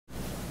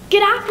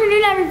Good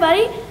afternoon,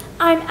 everybody.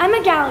 I'm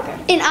Emma Gallagher.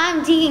 And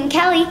I'm Deegan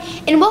Kelley,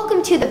 and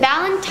welcome to the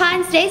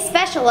Valentine's Day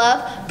Special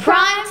of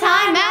Prime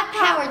Time at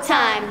Power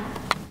Time.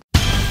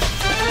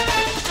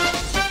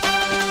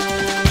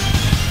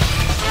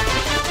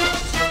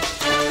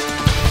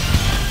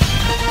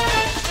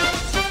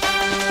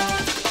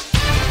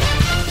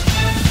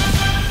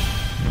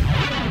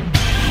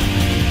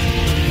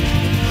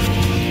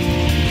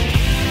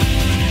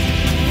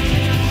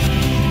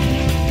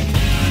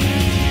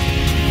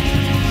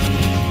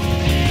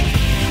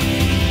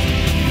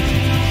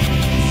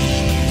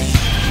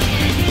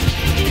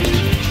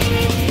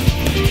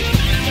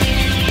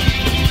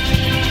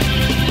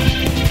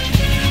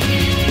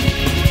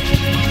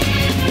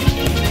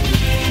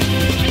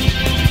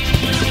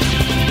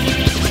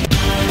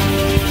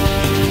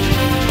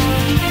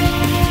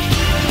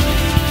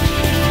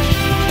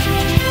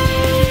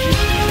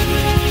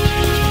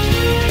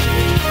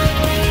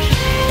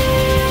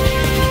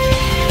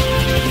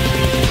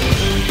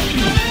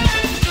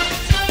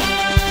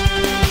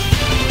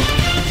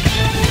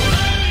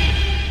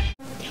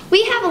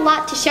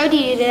 To show to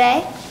you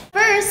today.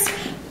 First,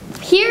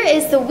 here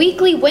is the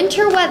weekly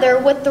winter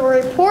weather with the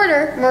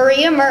reporter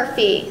Maria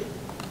Murphy.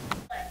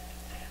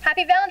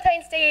 Happy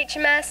Valentine's Day,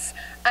 HMS.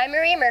 I'm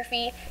Maria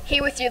Murphy,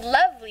 here with your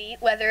lovely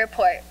weather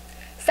report.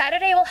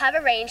 Saturday will have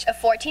a range of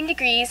 14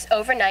 degrees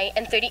overnight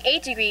and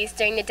 38 degrees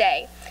during the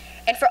day.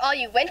 And for all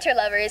you winter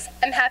lovers,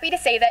 I'm happy to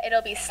say that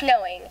it'll be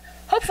snowing.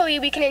 Hopefully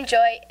we can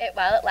enjoy it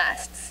while it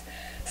lasts.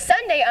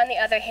 Sunday, on the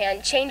other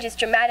hand, changes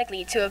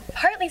dramatically to a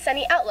partly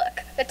sunny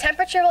outlook. The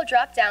temperature will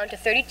drop down to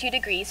 32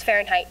 degrees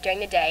Fahrenheit during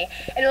the day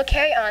and will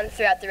carry on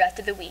throughout the rest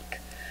of the week.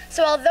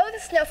 So although the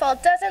snowfall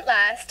doesn't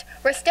last,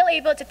 we're still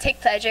able to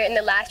take pleasure in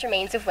the last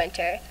remains of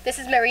winter. This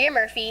is Maria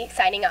Murphy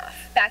signing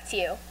off. Back to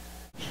you.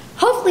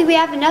 Hopefully we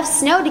have enough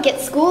snow to get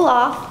school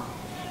off.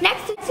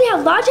 Next, we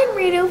have Lodge and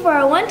Redo for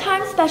our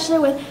one-time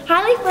special with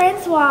Hailey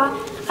Francois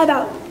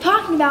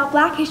talking about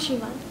Black History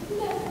Month.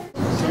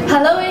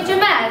 Hello,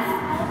 HMS.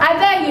 I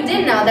bet you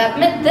didn't know that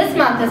this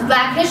month is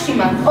Black History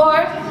Month,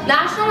 or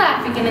National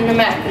African and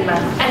American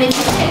Month. And if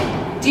you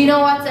did, do you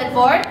know what's it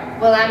for?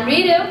 Well, I'm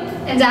Ritu,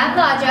 and I'm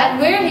Laja, and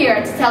we're here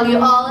to tell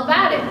you all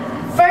about it.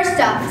 First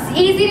off, it's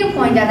easy to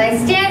point out that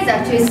it stands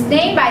up to its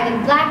name by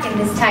the Black in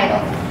this title.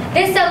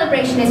 This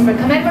celebration is for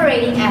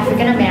commemorating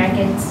African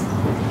Americans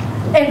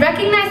and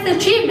recognize the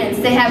achievements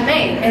they have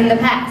made in the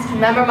past.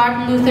 Remember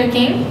Martin Luther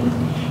King?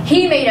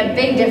 He made a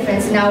big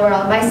difference in our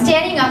world by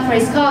standing up for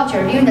his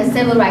culture during the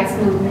Civil Rights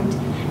Movement,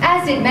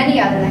 as did many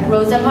others like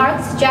Rosa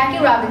Parks,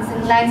 Jackie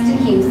Robinson, Langston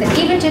Hughes, and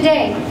even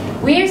today,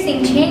 we are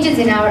seeing changes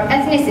in our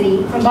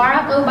ethnicity from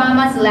Barack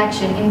Obama's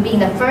election in being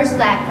the first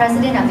Black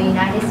president of the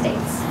United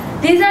States.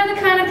 These are the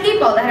kind of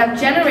people that have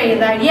generated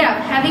the idea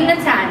of having the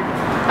time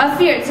of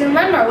fear to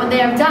remember what they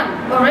have done.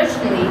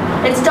 Originally,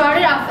 it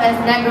started off as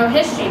Negro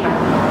History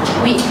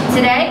Week.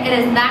 Today, it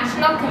is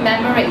National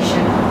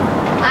Commemoration.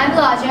 I'm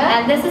Laja.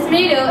 And this is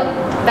Ritu.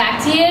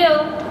 Back to you.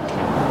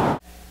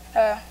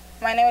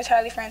 My name is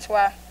Hailey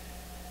Francois.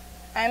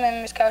 I'm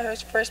in Ms.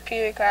 Gallagher's first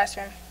period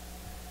classroom.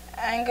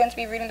 I'm going to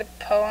be reading the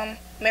poem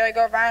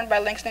Merry-Go-Round by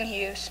Langston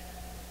Hughes.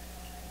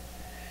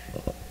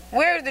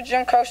 Where is the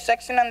Jim Crow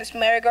section on this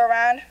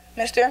merry-go-round,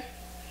 mister?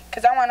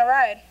 'Cause I want to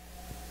ride.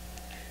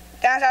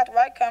 Down south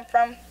where I come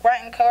from,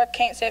 white and color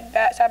can't sit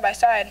side by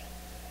side.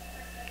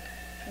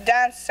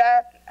 Down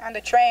south on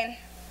the train,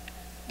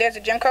 there's a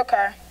Jim Crow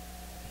car.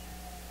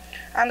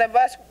 On the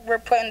bus, we're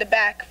put in the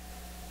back.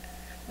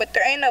 But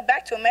there ain't no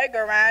back to a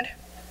merry-go-round.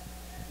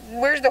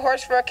 Where's the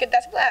horse for a kid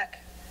that's black?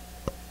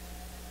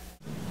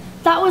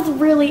 That was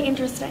really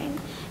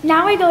interesting.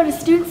 Now we go to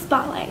Student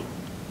Spotlight.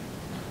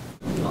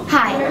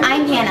 Hi,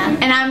 I'm Hannah.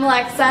 And I'm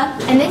Alexa.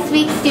 And this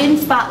week's Student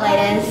Spotlight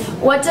is,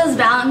 what does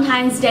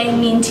Valentine's Day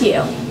mean to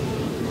you?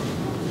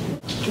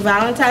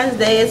 Valentine's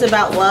Day is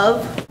about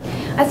love.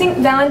 I think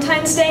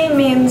Valentine's Day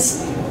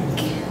means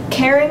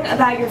caring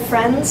about your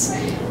friends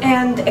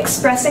and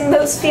expressing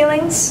those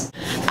feelings.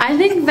 I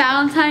think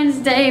Valentine's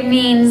Day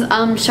means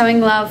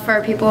showing love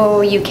for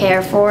people you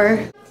care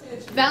for.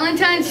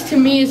 Valentine's to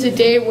me is a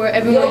day where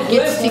everyone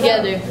gets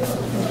together,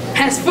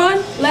 has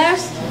fun,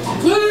 laughs,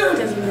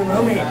 does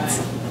romance.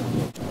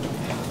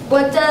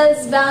 What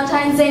does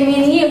Valentine's Day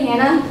mean to you,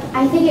 Hannah?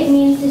 I think it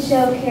means to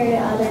show care to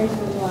others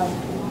with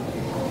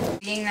love.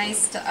 Being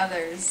nice to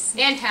others.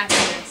 And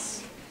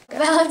happiness.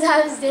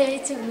 Valentine's Day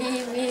to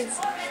me means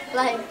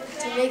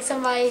to make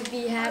somebody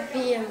be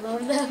happy and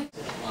love them.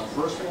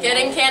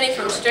 Getting candy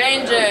from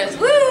strangers.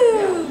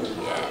 Woo!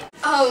 Yeah.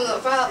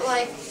 About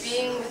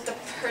being with the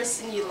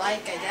person you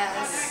like, I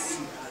guess.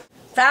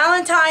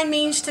 Valentine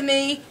means to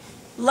me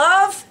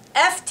love,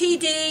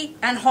 FTD,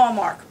 and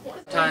Hallmark.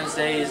 Valentine's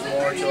Day is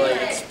more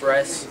to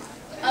express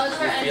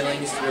your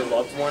feelings to your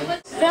loved one.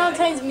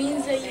 Valentine's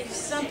means that you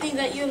something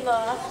that you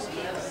love,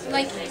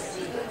 like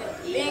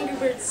Angry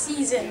Birds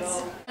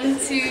seasons.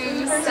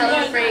 To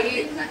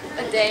celebrate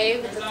a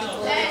day with the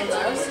people you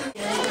love.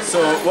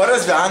 So what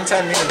does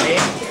Valentine mean to me?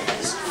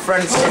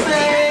 Friends.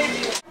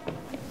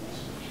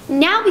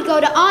 Now we go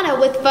to Anna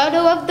with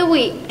Photo of the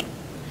Week.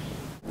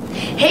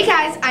 Hey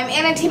guys, I'm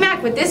Anna T.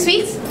 Mack with this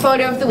week's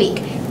Photo of the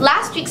Week.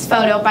 Last week's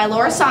photo by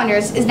Laura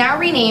Saunders is now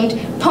renamed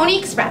Pony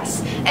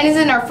Express and is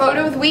in our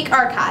Photo of the Week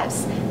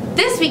archives.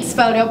 This week's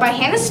photo by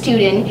Hannah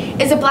Studin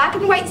is a black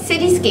and white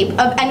cityscape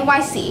of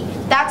NYC.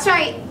 That's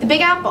right, the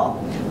Big Apple.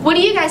 What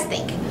do you guys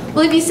think?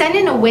 Well, if you send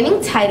in a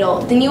winning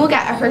title, then you will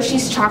get a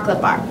Hershey's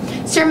chocolate bar.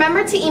 So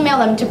remember to email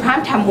them to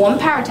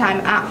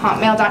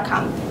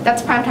primetime1powertime@hotmail.com.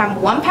 That's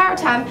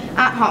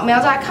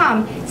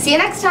primetime1powertime@hotmail.com. See you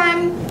next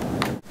time.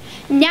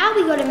 Now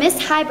we go to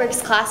Miss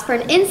Heiberg's class for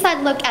an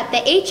inside look at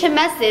the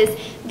HMS's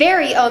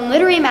very own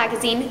literary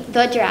magazine,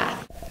 The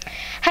Draft.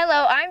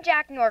 Hello, I'm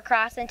Jack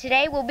Norcross, and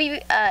today we'll be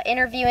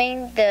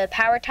interviewing the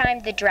Power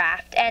Time The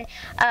Draft. And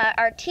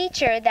our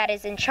teacher that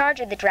is in charge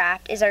of the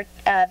draft is our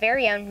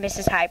very own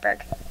Mrs.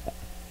 Heiberg.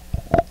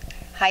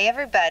 Hi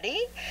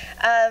everybody.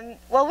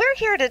 Well, we're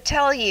here to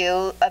tell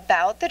you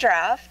about the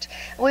draft.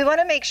 We want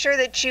to make sure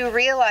that you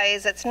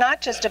realize it's not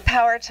just a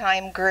Power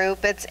Time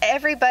group, it's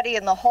everybody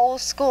in the whole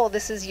school.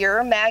 This is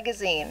your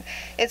magazine.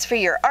 It's for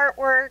your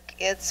artwork,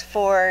 it's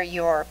for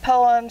your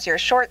poems, your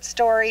short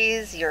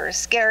stories, your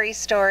scary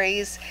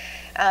stories.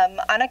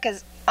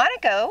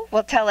 Aniko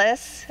will tell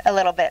us a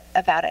little bit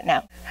about it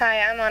now. Hi,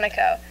 I'm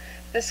Aniko.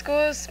 The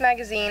school's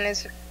magazine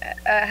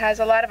has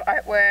a lot of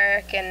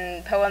artwork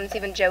and poems,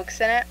 even jokes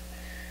in it.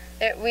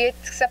 We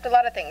accept a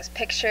lot of things,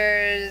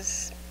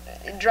 pictures,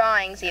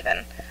 drawings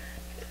even.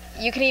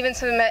 You can even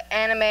submit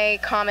anime,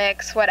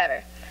 comics,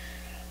 whatever.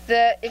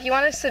 If you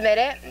want to submit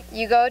it,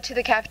 you go to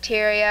the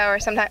cafeteria, or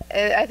sometimes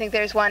I think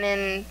there's one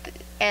in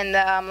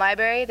the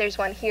library. There's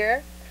one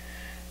here.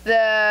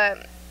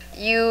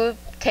 You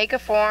take a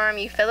form,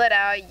 you fill it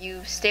out,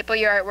 you staple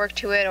your artwork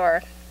to it,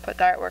 or put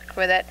the artwork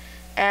with it,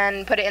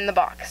 and put it in the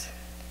box,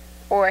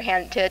 or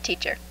hand it to a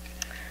teacher,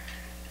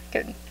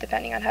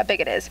 depending on how big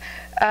it is.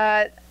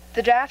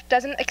 The draft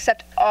doesn't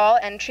accept all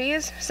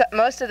entries. So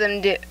most of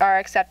them are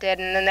accepted,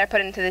 and then they're put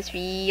into this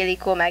really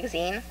cool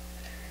magazine.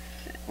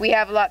 We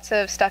have lots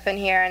of stuff in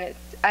here, and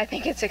I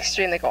think it's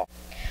extremely cool.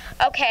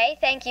 Okay,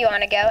 thank you,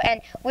 Aniko.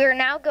 And we'll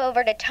now go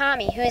over to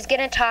Tommy, who is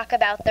going to talk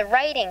about the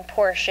writing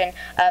portion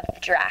of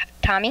the draft.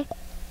 Tommy?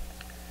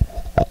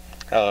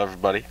 Hello,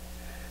 everybody.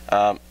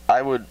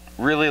 I would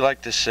really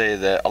like to say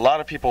that a lot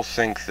of people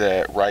think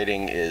that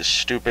writing is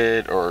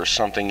stupid or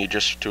something you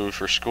just do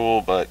for school,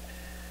 but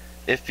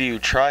if you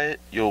try it,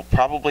 you'll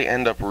probably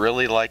end up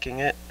really liking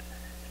it.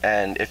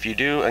 And if you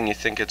do and you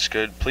think it's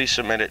good, please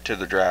submit it to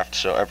the draft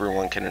so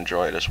everyone can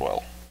enjoy it as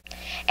well.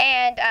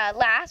 And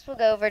last, we'll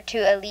go over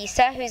to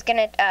Elisa, who's going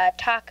to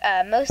talk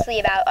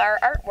mostly about our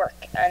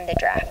artwork on the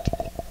draft.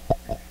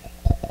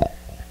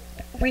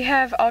 We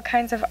have all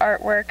kinds of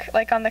artwork.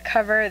 Like on the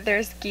cover,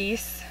 there's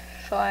geese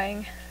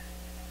flying.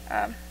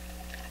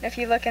 If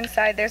you look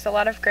inside, there's a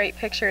lot of great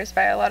pictures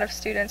by a lot of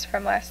students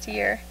from last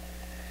year.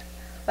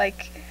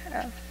 Like,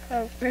 oh,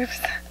 oops.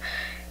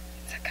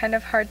 It's kind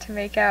of hard to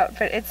make out,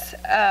 but it's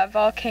a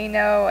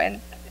volcano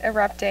and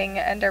erupting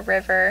and a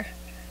river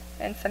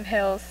and some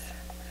hills,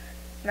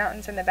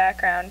 mountains in the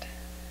background.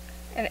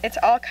 And it's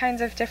all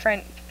kinds of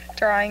different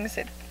drawings.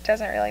 It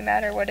doesn't really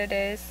matter what it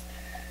is.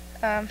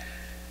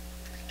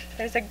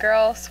 There's a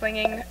girl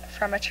swinging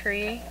from a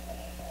tree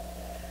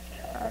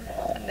on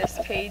this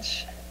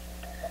page.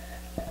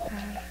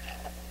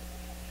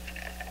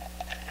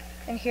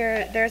 And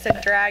here there's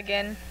a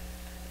dragon.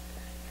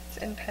 It's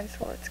in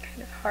pencil, it's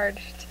kind of hard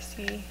to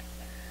see.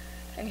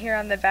 And here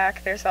on the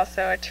back there's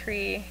also a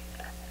tree,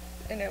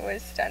 and it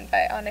was done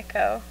by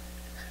Aniko.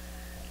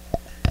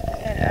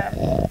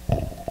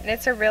 And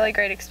it's a really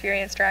great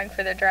experience drawing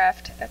for the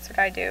draft. That's what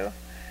I do.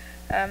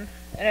 And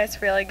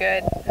it's really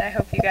good, and I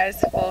hope you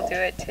guys will do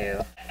it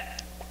too.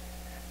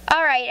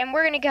 All right, and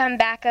we're going to come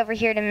back over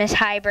here to Miss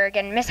Heiberg,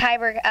 and Miss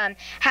Heiberg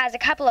has a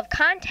couple of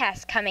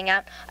contests coming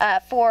up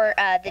for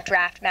the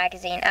Draft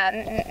magazine.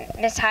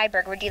 Miss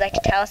Heiberg, would you like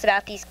to tell us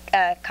about these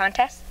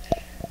contests?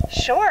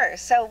 Sure.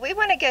 So we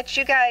want to get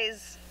you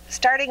guys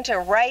starting to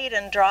write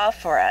and draw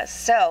for us.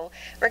 So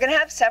we're going to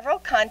have several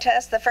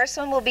contests. The first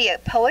one will be a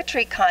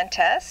poetry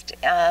contest.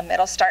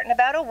 It'll start in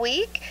about a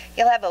week.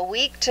 You'll have a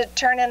week to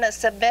turn in a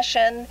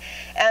submission,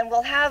 and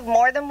we'll have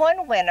more than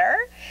one winner.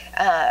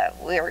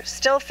 We're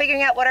still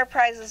figuring out what our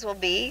prizes will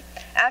be.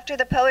 After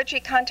the poetry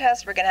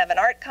contest, we're going to have an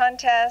art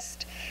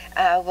contest.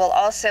 We'll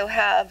also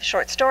have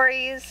short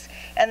stories,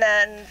 and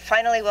then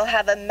finally we'll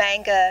have a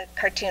manga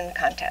cartoon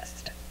contest.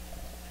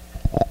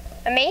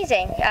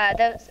 Amazing.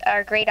 Those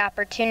are great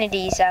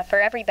opportunities for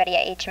everybody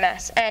at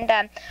HMS.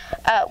 And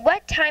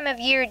what time of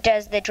year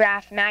does the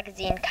Draft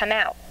magazine come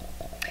out?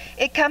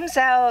 It comes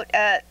out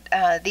at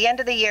the end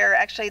of the year,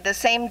 actually the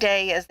same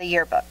day as the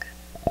yearbook.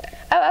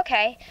 Oh,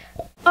 okay.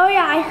 Oh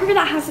yeah, I heard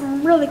that has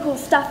some really cool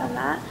stuff in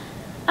that.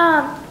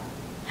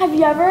 Have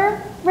you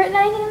ever written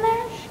anything in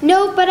there?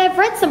 No, but I've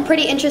read some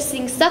pretty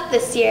interesting stuff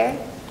this year.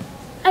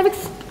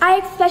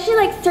 I especially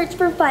like Search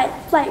for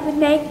Flight with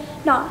Meg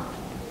Knopf.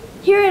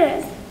 Here it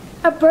is.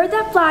 A bird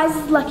that flies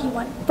is a lucky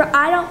one, for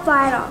I don't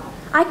fly at all.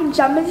 I can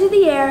jump into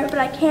the air, but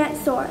I can't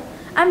soar.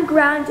 I'm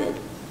grounded.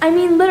 I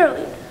mean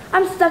literally.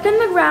 I'm stuck in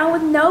the ground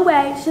with no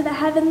way to the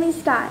heavenly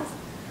skies.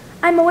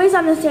 I'm always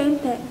on the same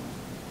thing.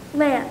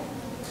 Land.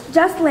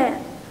 Just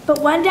land.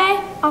 But one day,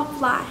 I'll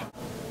fly.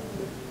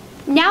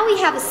 Now we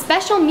have a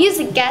special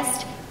music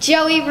guest,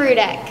 Joey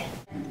Rudek.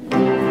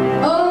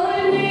 All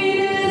I need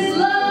is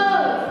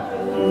love.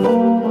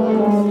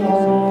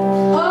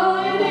 All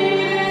I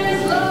need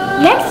is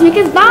love. Next week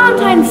is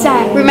Valentine's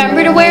Day.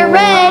 Remember to wear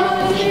red.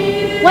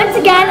 Once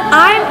again,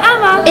 I'm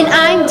Emma. And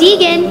I'm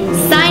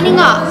Deegan, signing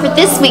off for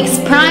this week's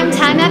Prime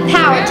Time at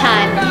Power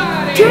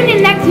Time. Tune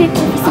in next week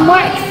for some more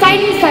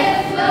exciting stuff.